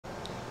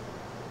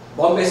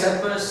Bombay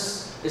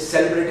Sappers is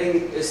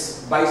celebrating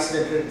its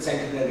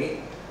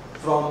bicentenary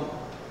from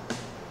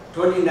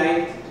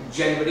 29th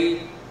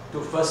January to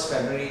 1st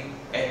February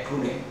at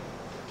Pune.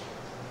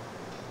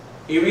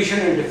 Aviation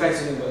and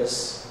Defence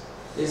Universe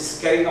is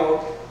carrying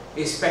out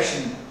a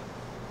special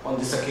on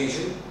this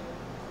occasion,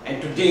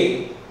 and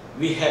today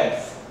we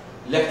have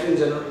Lieutenant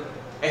General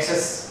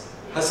SS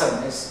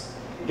Hasabnis,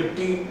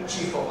 Deputy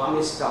Chief of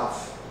Army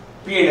Staff,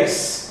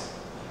 PNS,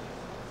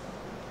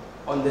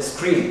 on the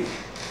screen.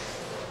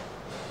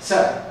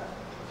 Sir,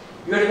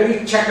 you had a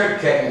very checkered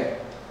career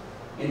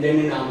in the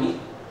Indian Army,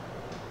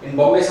 in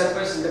Bombay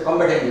Sappers, in the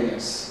combat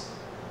engineers,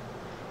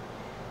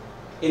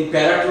 in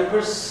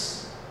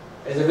paratroopers,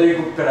 as a very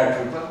good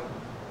paratrooper,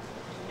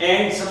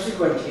 and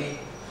subsequently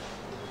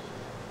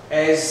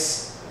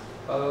as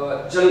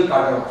a general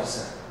cadre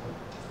officer.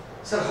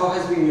 Sir, how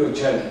has been your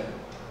journey?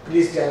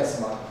 Please tell us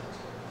about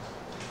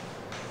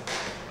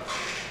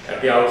it.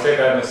 At the outset,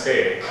 I must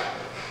say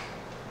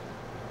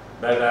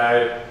that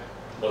I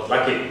was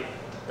lucky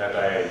that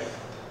I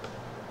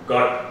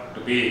got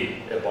to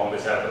be a Bombay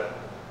Sapper.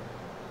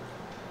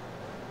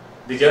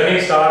 The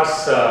journey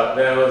starts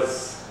when I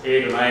was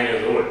 8 or 9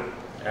 years old,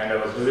 and I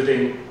was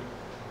visiting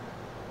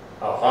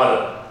our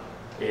father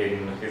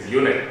in his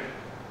unit,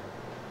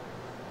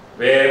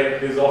 where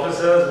his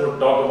officers would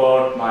talk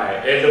about my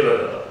elder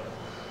brother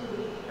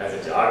as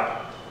a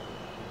chart,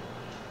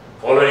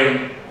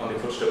 following on the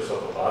footsteps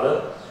of a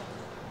father,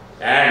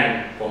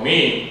 and for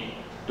me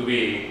to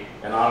be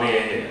an army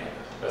engineer,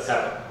 a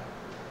sapper.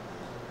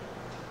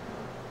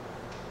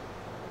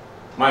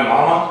 My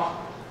mama,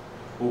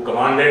 who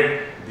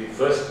commanded the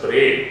first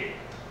parade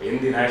in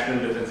the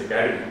National Defence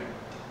Academy,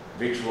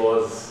 which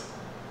was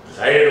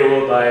presided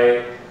over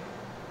by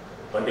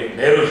Pandit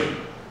Nehruji,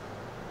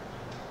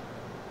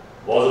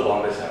 was a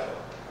Bombay Sapper.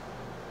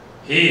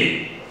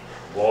 He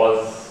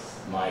was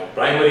my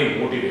primary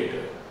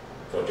motivator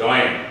for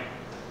joining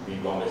the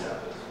Bombay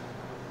Sappers.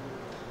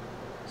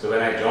 So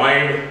when I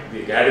joined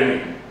the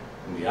academy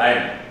in the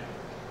IM,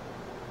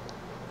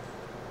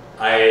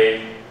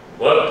 I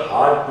worked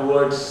hard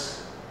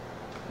towards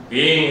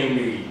being in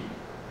the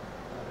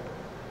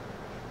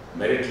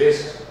merit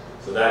list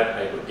so that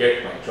I could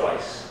get my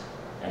choice.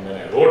 And when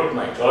I wrote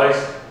my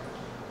choice,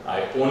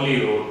 I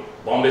only wrote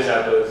Bombay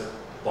Sappers,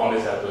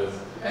 Bombay Sappers,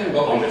 and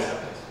Bombay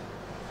Sappers.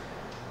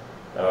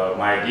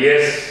 My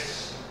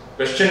DS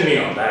questioned me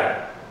on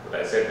that, but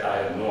I said I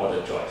have no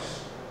other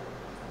choice.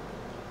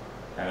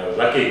 And I was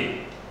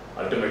lucky,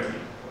 ultimately,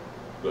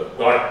 to have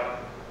got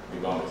the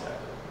Bombay Sappers.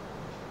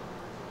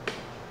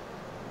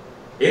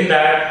 In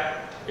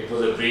that, it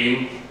was a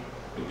dream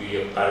to be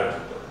a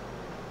paratrooper.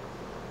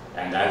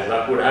 And as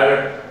luck would have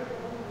it,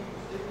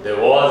 there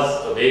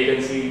was a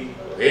vacancy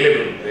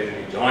available when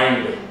we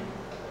joined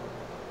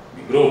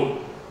the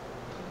group,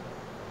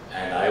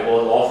 and I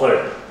was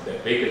offered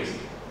that vacancy,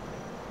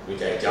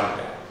 which I jumped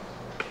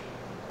at.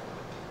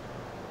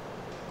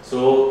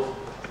 So,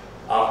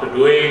 after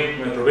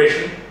doing my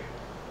probation,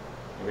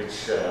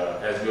 which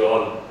as we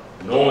all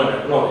know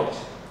and acknowledge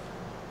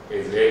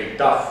is very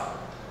tough,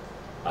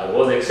 I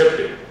was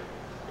accepted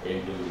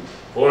into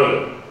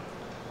Foreign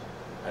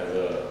as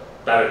a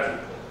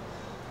paratrooper.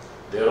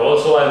 There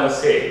also, I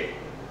must say,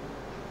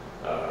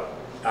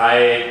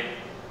 I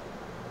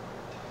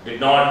did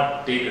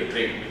not take a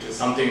drink, which is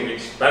something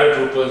which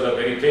paratroopers are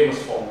very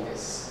famous for.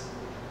 Yes.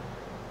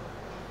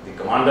 The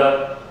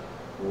commander,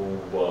 who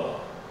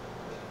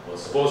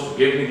was supposed to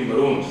give me the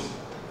maroons,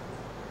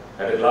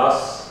 had a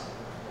glass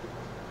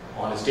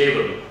on his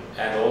table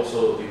and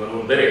also the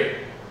maroon beret.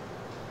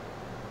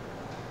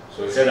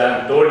 So he said,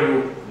 I am told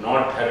you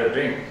not had a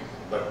drink,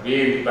 but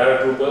we in the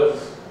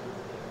paratroopers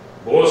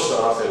boast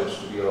ourselves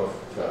to be of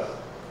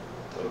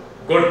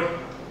good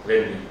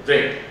when we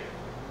drink.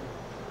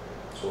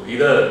 So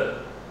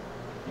either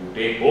you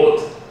take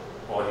both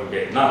or you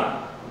get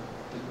none.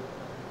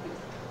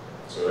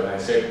 So when I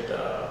said,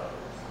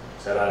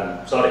 sir, I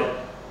am sorry,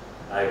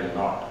 I will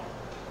not.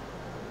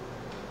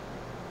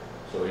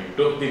 So he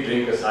took the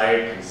drink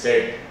aside, he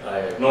said, I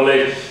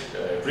acknowledge,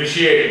 I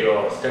appreciate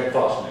your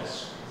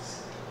steadfastness.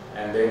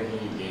 And then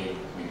he gave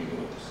me the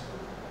news.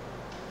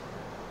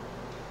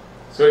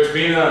 So it's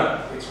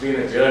been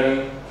a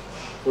journey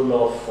full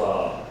of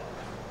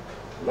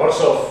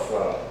lots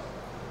of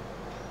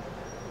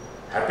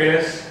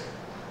happiness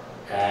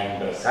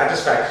and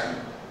satisfaction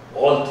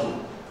all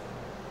through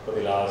for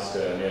the last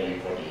nearly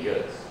 40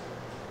 years.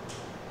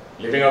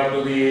 Living up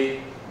to the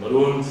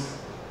Maroons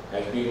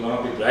has been one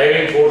of the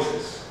driving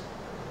forces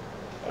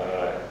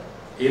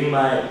in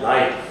my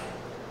life,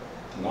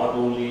 not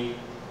only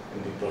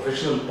in the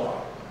professional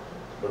part,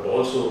 but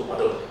also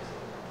otherwise.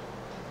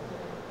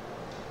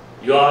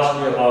 You asked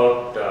me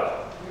about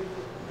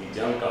the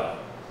jump card.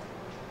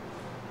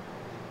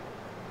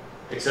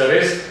 It's a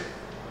risk,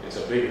 it's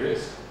a big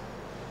risk.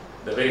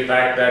 The very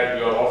fact that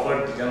you are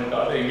offered the jump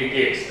card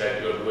indicates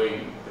that you are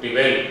doing pretty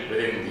well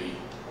within the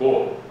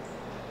code.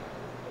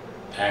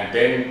 And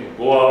then to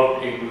go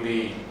out into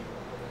the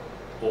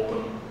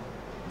open,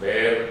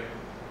 where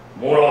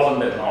more often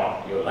than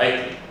not you are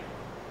likely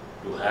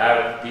to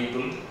have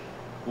people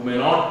who may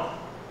not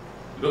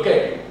look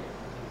at you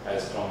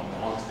as from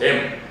amongst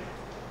them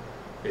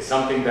is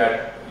something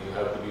that you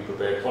have to be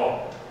prepared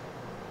for.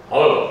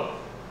 However,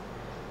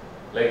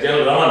 like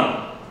General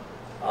Raman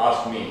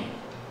asked me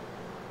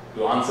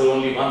to answer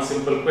only one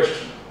simple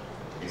question.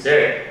 He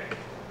said,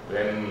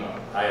 when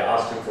I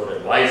asked him for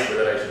advice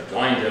whether I should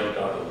join General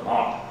Cadre or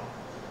not,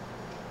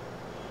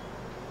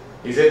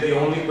 he said the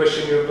only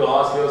question you have to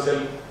ask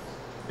yourself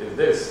is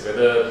this,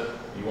 whether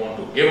you want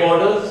to give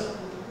orders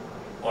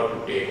or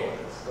to take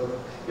orders.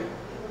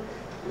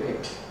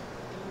 Great.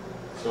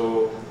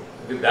 So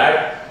with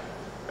that,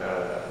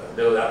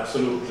 there was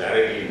absolute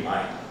clarity in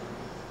mind.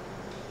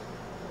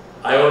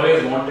 I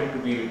always wanted to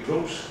be with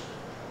troops,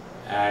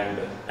 and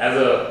as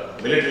a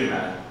military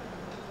man,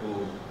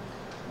 to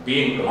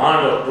be in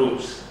command of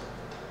troops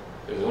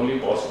is only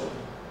possible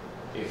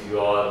if you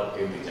are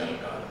in the General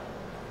Cadre.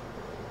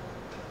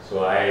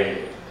 So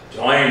I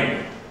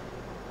joined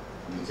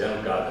the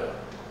General Cadre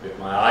with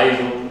my eyes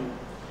open.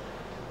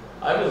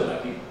 I was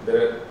lucky.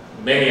 There are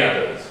many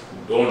others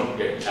who don't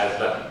get as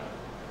lucky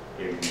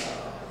in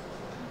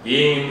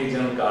being in the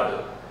General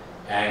Cadre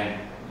and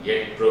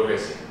yet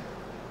progressing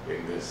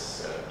in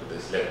this to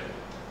this level.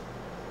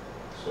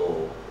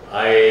 So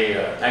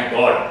I thank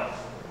God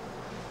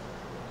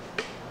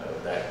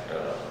that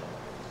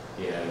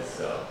He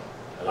has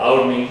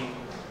allowed me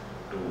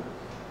to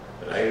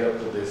rise up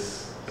to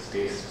this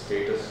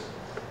status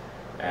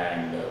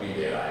and be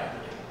where I am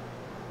today.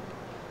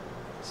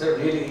 Sir,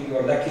 really you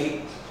are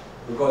lucky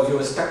because you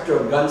have stuck to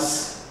your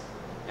guns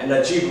and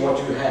achieved what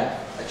you have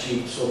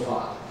achieved so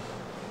far.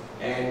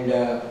 And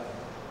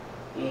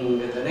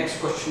the next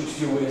question to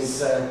you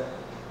is,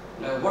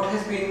 what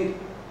has been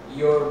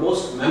your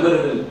most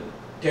memorable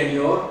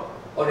tenure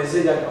or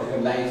incident of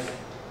your life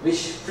which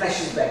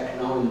flashes back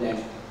now and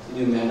then in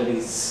your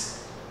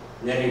memories?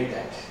 Narrate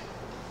that.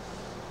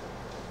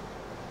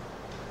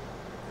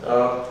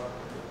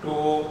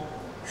 To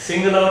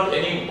single out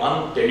any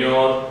one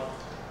tenure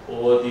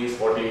over these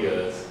 40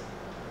 years,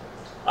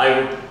 I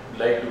would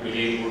like to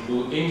believe would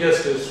do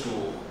injustice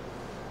to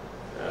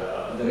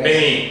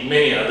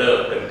many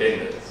other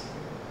contenders.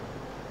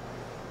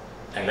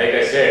 And like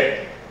I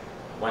said,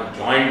 one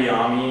joined the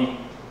army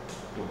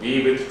to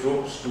be with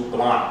troops to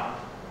command.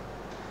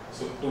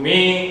 So to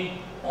me,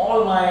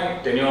 all my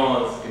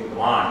tenures in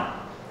command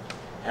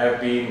have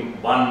been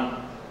one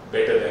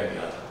better than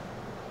the other.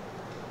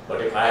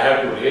 But if I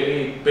have to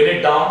really pin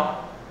it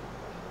down,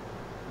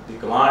 the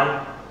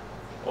command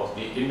of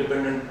the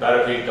independent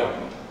parafield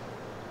company,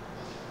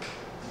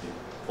 the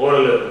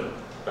 411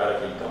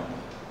 parafield company,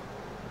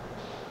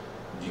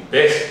 the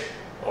best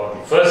or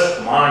the first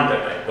command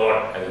that I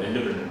got as an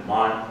independent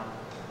command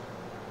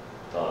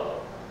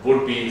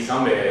would be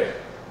somewhere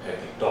at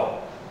the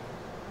top.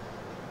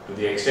 To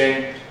the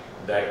extent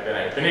that when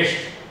I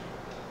finished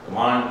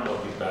command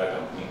of the para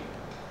company,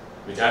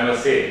 which I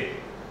must say,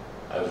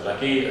 I was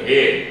lucky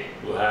again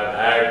to have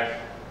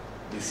had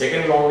the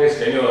second longest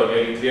tenure,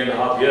 nearly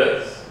 3.5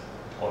 years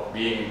of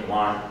being in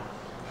command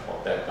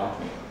of that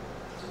company.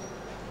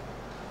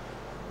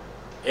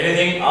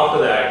 Anything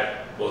after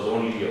that was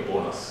only a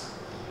bonus.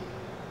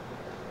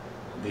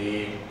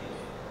 The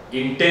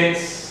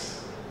intense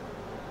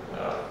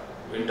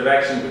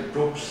interaction with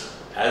troops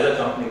as a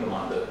company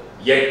commander,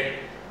 yet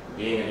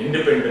being an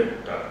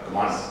independent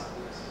commander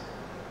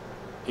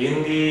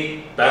in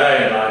the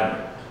para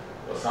environment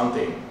was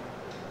something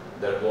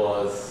that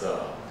was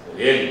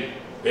really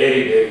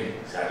very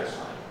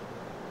satisfying.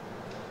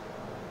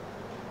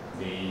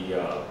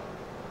 The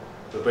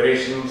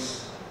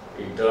preparations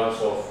in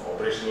terms of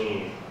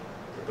operational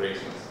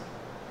preparations,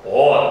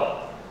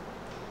 or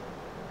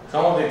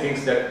some of the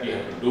things that we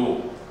had to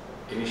do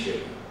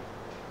initially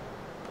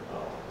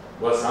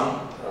were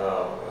some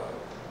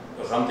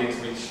things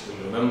which will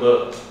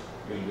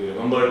be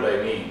remembered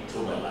by me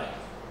through my life.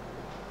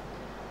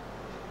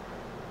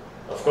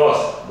 Of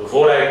course,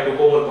 before I took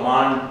over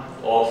command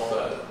of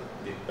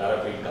the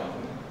parafield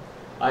company,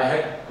 I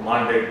had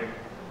commanded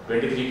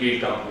 23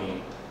 field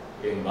company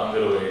in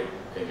 108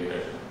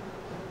 Regiment.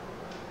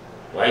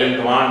 While in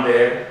command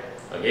there,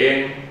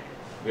 again,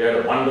 we had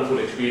a wonderful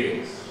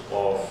experience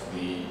of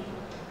the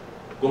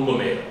Kumbh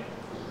Mela,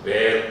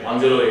 where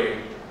 108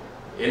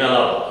 in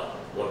Allahabad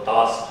were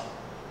tasked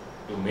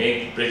to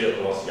make the bridge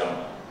across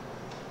Yamuna.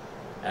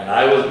 And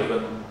I was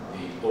given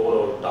the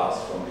overall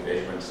task from the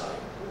regiment side.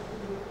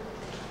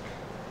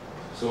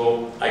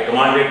 So I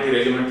commanded the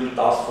regimental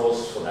task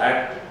force for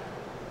that.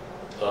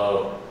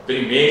 A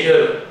very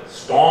major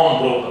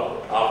storm broke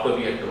out after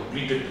we had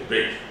completed the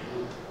bridge.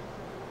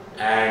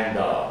 And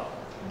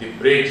the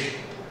bridge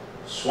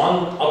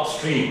swung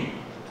upstream,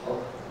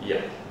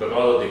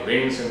 because of the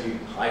winds and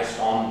the high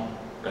storm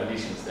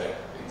conditions that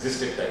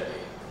existed that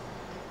day.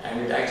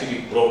 And it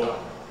actually broke up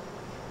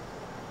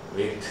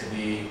with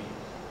the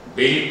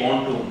bailey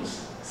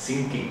pontoons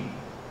sinking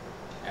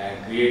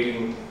and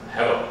creating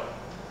havoc.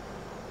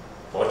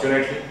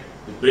 Fortunately,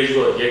 the bridge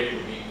was yet to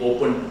be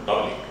opened to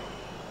public.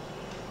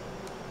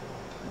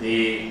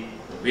 The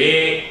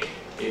way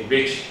in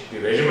which the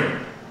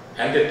regiment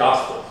and the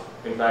task force.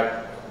 In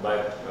fact,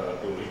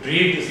 to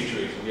retrieve the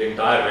situation, the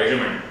entire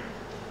regiment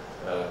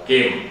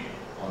came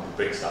on the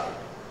brick side.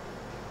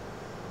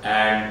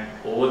 And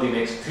over the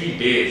next 3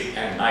 days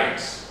and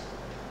nights,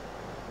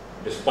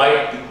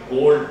 despite the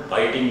cold,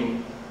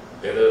 biting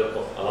weather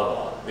of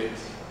Allahabad with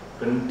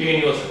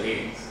continuous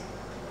rains,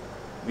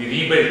 we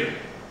rebuilt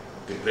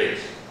the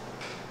bridge.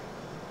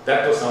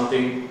 That was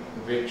something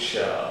which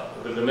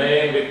will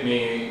remain with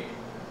me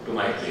to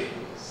my grave.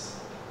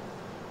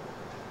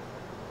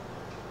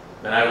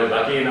 When I was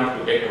lucky enough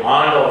to get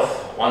command of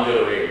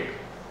 108,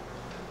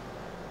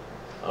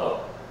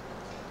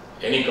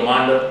 any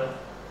commander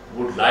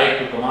would like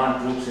to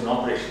command troops in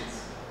operations.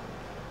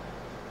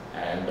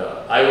 And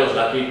I was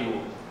lucky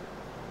to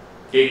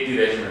take the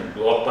regiment to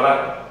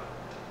Parak.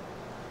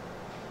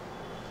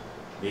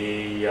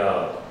 The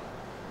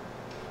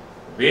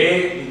way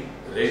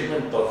the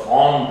regiment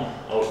performed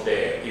out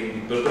there in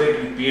the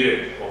preparatory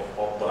period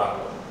of Parak,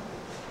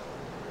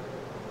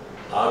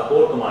 our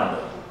corps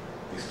commander,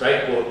 the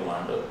strike corps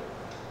commander,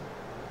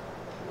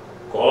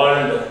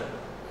 called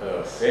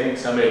Sainik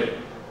Samil,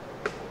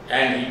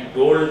 and he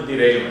told the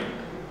regiment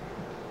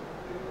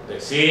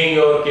that seeing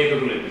your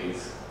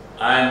capabilities,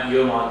 I am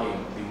earmarking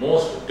the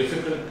most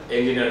difficult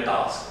engineer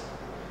task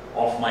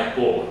of my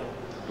corps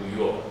to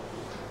you.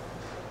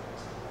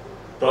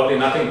 Probably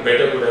nothing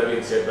better could have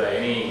been said by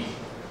any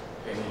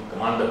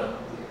commander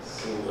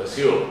to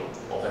assume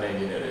of an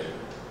engineer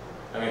regiment.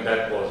 I mean,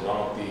 that was one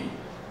of the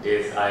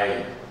days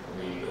I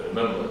will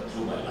remember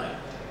through my life.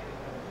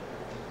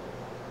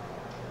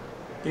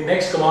 The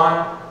next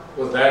command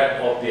was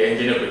that of the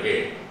engineer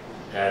brigade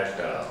at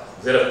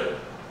Zirakpur.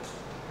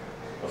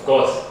 Of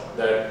course,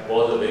 that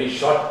was a very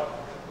short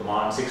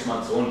command, 6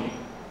 months only,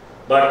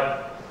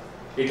 but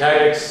it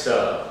had its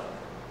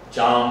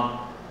charm.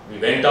 We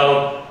went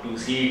out to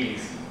see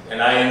ADC,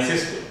 and I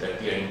insisted that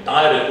the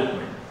entire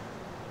equipment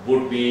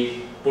would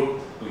be put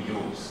to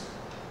use,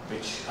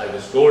 which I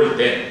was told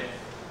then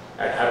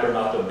had happened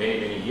after many,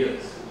 many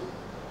years.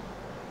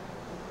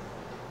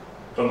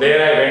 From there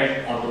I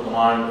went on to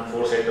command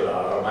 4 Sector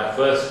RR, my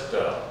first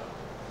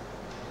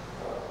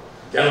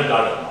general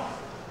cadre command.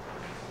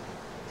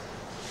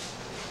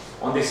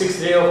 On the 6th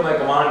day of my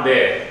command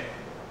there,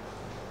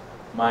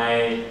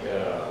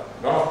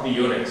 one of the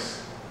units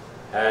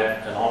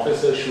had an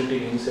officer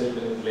shooting himself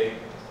in his leg.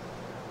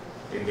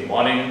 In the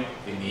morning,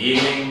 in the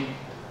evening,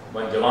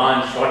 one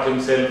Jawan shot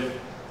himself,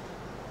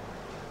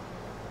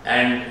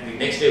 and the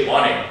next day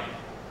morning,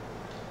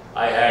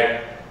 I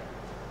had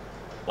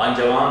one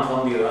Jawan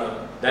from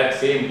that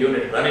same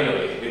unit running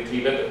away with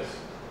 3 weapons.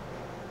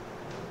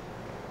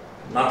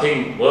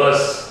 Nothing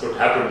worse could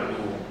happen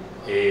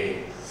to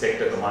a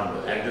sector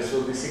commander, and this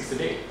was the 6th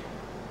day.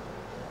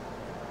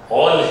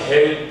 All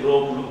hell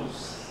broke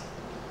loose,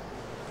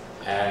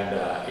 and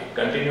it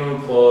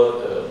continued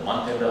for a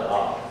month and a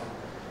half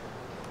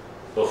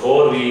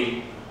before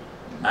we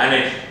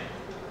managed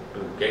to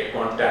get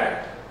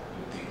contact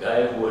with the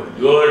guy who had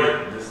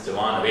lured this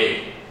Jawan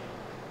away,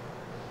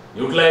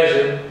 neutralized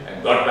him,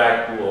 and got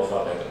back 2 of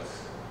our weapons.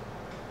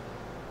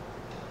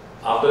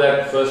 After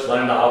that first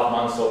 1.5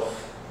 months of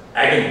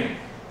agony,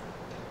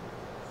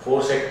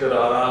 4 Sector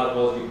RR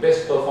was the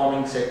best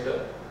performing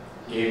sector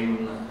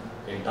in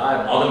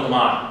entire Northern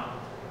Command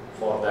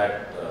for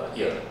that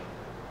year.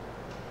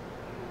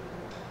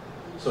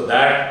 So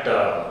that,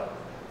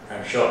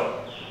 I'm sure,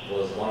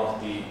 was one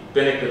of the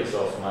pinnacles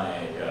of my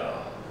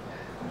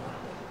command.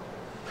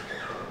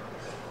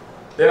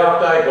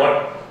 Thereafter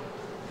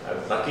I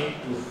was lucky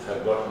to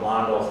have got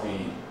command of the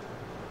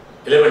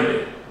 11th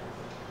day,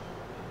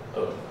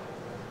 a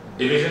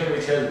division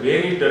which has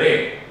varied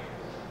terrain,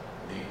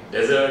 the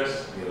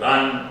deserts, the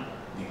run,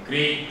 the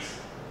creeks,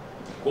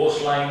 the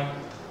coastline,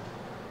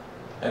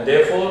 and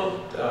therefore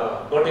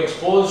got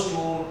exposed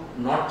to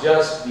not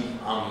just the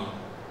army,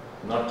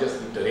 not just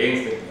the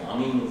terrains that the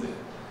army is in.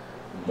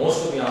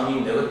 Most of the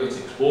army never gets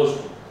exposed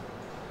to,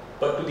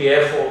 but to the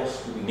Air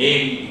Force, to the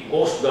Navy, the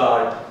Coast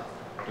Guard,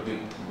 to the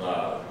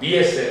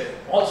VSM,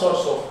 all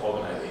sorts of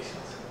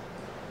organizations.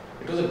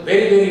 It was a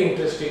very, very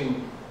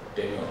interesting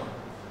tenure,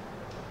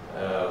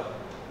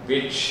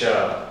 which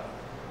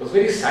was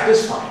very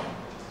satisfying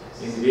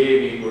in the way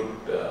we could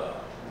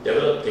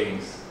develop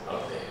things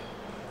out there.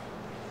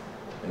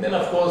 And then,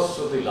 of course,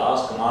 the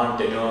last command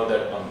tenure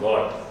that one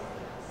got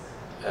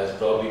as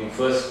probably the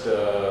first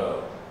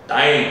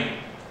time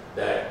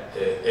that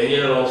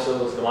engineer officer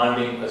was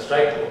commanding a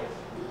strike corps.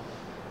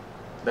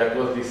 That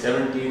was the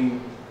 17th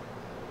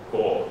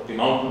Corps, the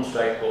Mountain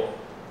Strike Corps.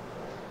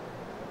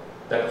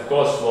 That, of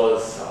course,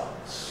 was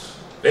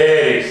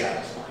very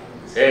satisfying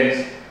in the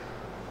sense,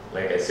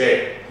 like I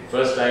said, the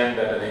first time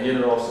that an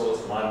engineer officer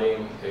was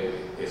commanding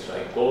a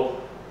strike corps,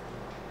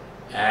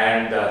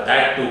 and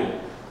that too,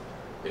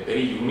 a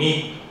very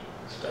unique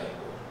strike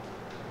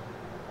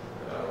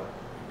corps.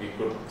 We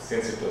could,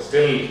 since it was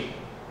still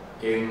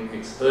in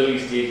its early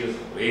stages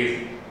of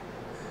raising,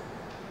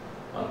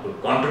 one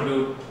could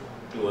contribute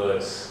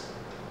towards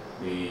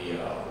the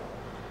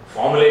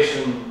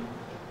formulation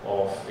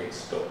of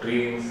its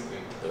doctrines,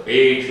 the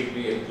way it should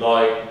be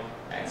employed,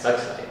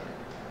 such like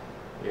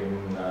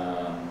in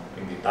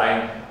the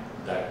time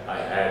that I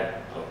had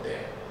out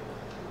there.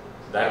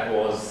 That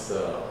was,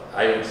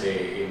 I would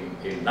say,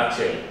 in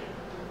nutshell,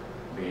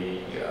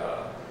 the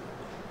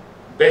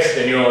best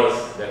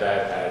tenures that I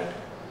have had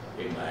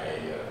in my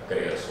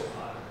career so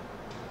far.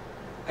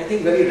 I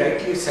think very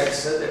rightly said,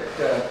 sir,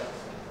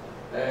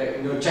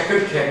 that your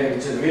checkered career,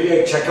 which is really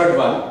a checkered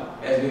one,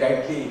 as we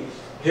rightly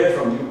hear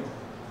from you,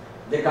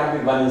 there can't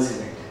be one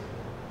incident.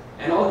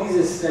 And all these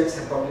incidents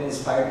have probably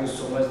inspired you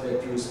so much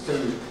that you're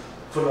still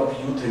full of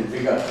youth and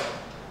vigor.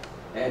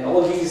 And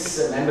all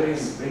these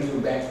memories bring you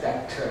back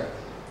that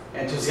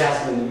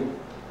enthusiasm in you.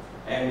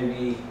 And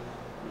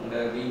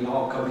we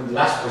now come to the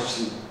last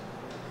question.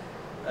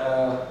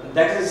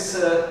 That is,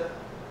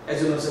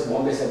 as you know, sir,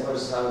 Bombay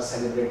Sappers are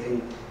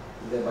celebrating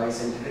their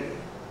bicentenary,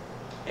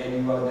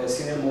 and you are the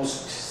senior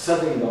most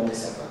serving Bombay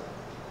Sapper.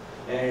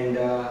 And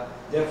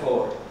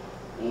therefore,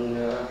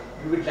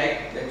 we would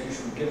like that you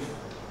should give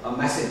a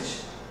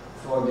message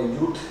for the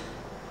youth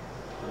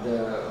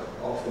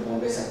of the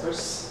Bombay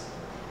Sappers,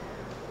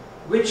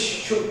 which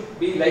should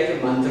be like a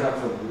mantra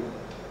for you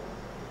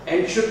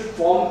and should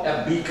form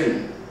a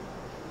beacon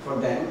for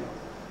them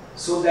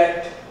so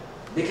that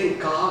they can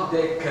carve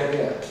their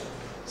career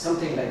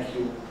something like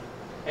you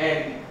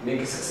and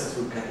make a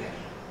successful career.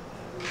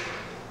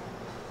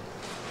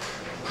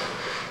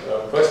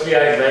 Firstly,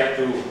 I'd like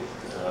to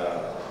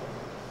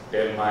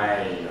tell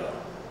my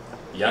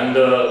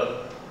younger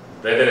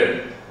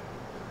brethren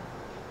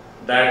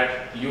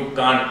that you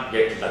can't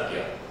get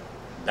luckier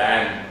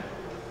than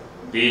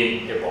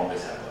being a Bombay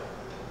Sapper.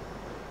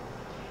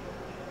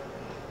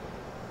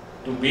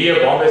 To be a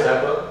Bombay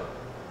Sapper,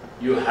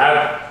 you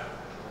have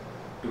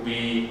to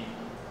be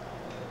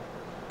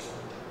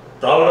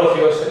proud of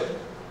yourself,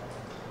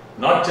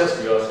 not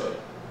just yourself.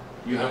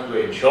 You have to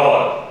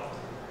ensure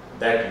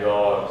that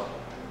your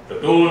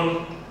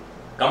platoon,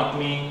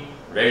 company,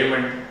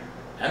 regiment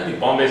and the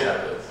Bombay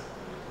Sappers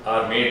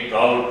are made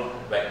proud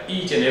by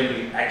each and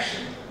every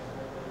action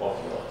of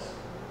yours.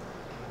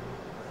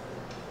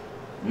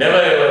 Never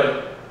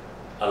ever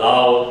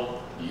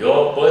allow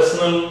your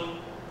personal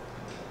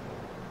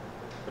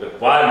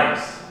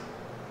requirements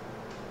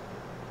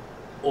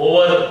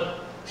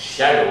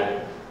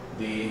overshadow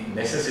the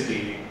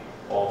necessity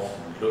of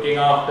looking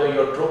after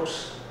your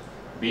troops,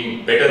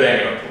 being better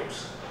than your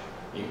troops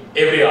in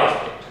every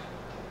aspect.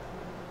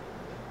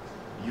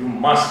 You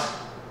must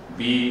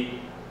be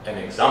an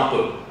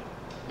example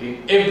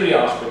in every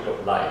aspect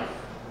of life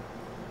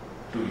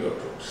to your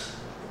troops.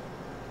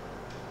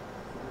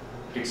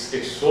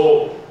 It's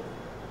so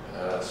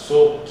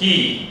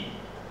key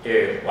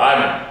a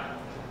requirement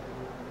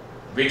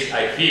which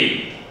I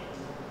feel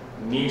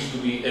needs to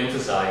be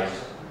emphasized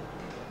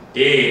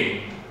day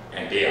in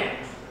and day out.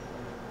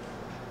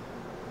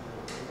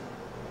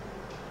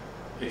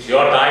 It's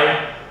your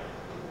time,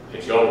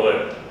 it's your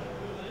word.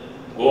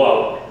 Go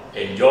out,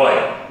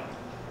 enjoy.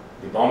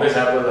 The Bombay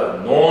Sappers are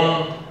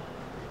known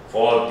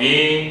for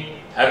being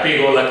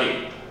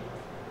happy-go-lucky,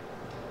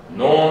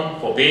 known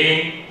for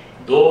being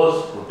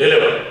those who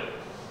deliver,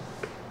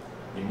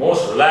 the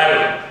most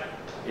reliable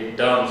in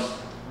terms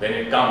when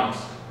it comes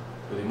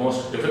to the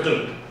most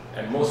difficult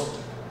and most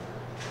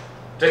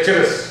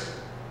treacherous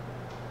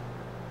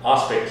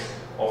aspects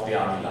of the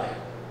army life.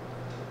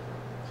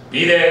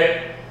 Be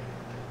there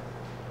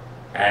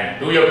and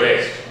do your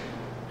best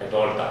at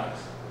all times.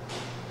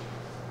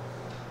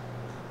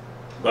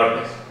 God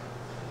bless.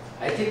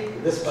 I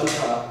think this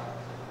mantra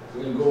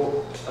will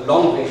go a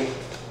long way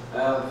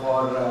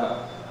for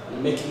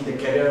making the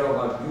career of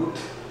our youth,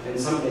 and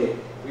someday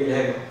we'll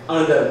have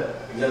another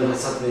Gen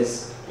SS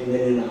Hasabnis in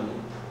the Indian Army.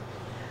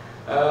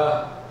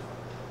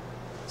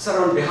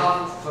 Sir, on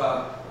behalf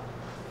of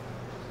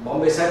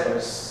Bombay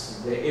Sappers,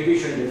 the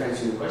Aviation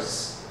Defence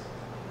Universe,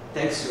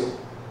 thanks you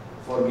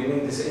for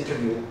giving this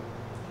interview,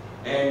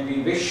 and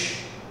we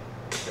wish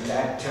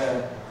that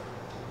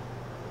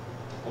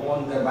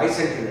on the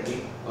bicentenary,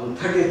 on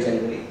 30th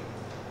January,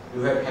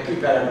 you have happy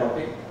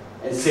paradropping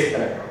and safe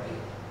paradropping.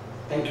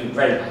 Thank you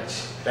very much.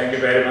 Thank you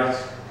very much.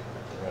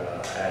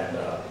 And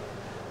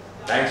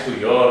thanks to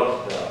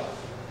your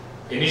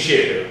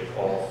initiative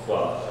of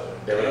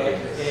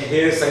developing this.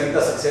 Here is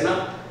Sangeeta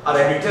Saxena, our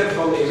editor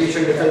from the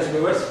Aviation Defence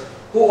Universe,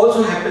 who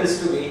also happens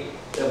to be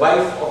the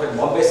wife of a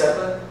Bombay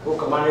Sapper who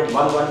commanded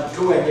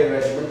 112 Indian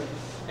Regiment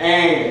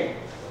and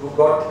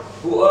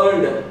who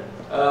earned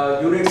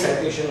unit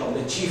citation of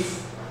the chief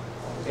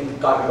in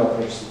cadre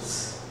operations.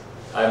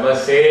 I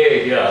must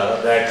say here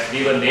that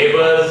we were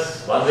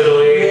neighbors,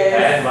 108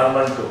 yes. and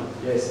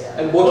 112. Yes,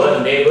 and both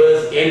were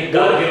neighbors in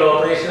Kargil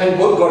operation, and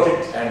both got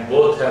it. And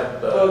both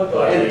have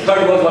got and it.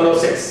 third was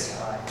 106.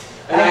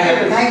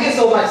 Thank you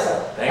so much,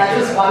 sir. That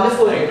was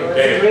wonderful. It was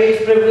a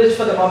great privilege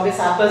for the Bombay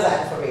Sappers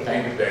and for me.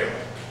 Thank you very much.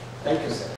 Thank you, sir.